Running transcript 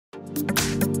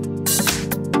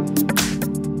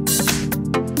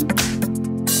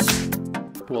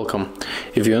Welcome.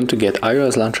 If you want to get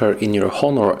iOS launcher in your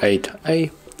Honor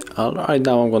 8A, right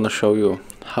now I'm gonna show you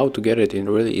how to get it in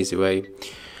a really easy way.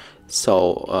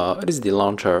 So it is the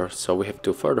launcher, so we have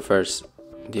to first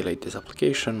delete this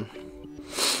application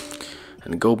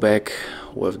and go back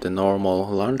with the normal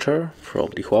launcher from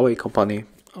the Huawei company.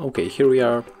 Okay, here we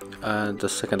are, and the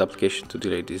second application to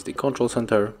delete is the Control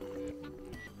Center.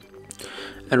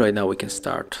 And right now we can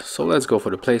start. So let's go for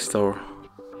the Play Store,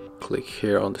 click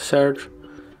here on the search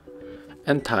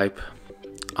and type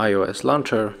iOS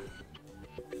launcher.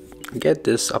 Get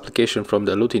this application from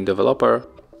the Lutin developer,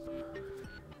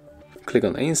 click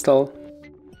on install,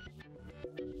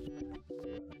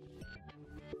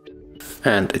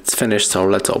 and it's finished, so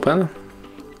let's open.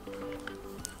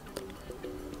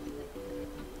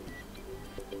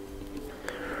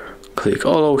 Click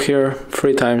allow here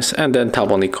 3 times and then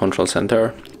tap on the Control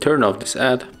Center, turn off this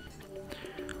ad,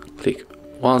 click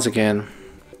once again,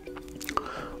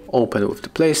 open with the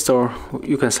Play Store,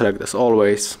 you can select as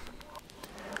always,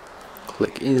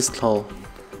 click install,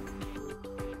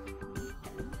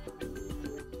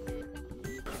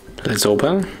 let's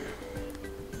open.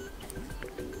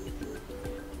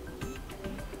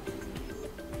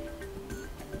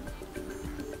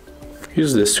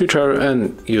 Use the switcher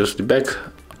and use the back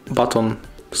button,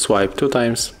 swipe 2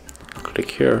 times, click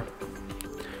here,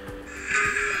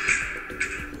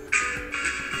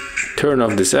 turn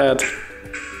off this ad,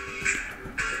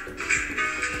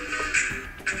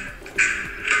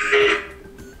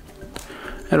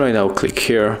 and right now click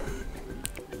here,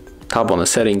 tap on the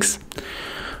settings,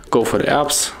 go for the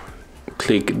apps,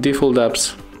 click default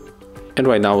apps, and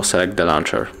right now select the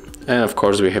launcher. And of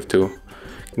course we have to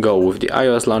go with the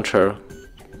iOS launcher,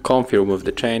 confirm with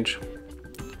the change,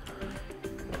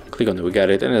 click on it, we got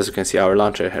it, and as you can see our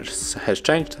launcher has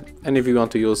changed. And if you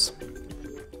want to use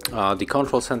the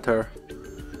Control Center,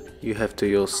 you have to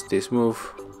use this move,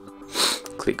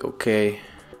 click OK,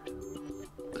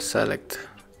 select,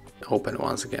 open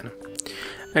once again,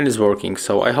 and it's working.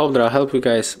 So I hope that I'll help you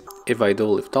guys. If I do,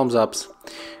 leave thumbs ups,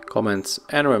 comments,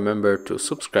 and remember to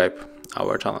subscribe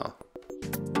our channel.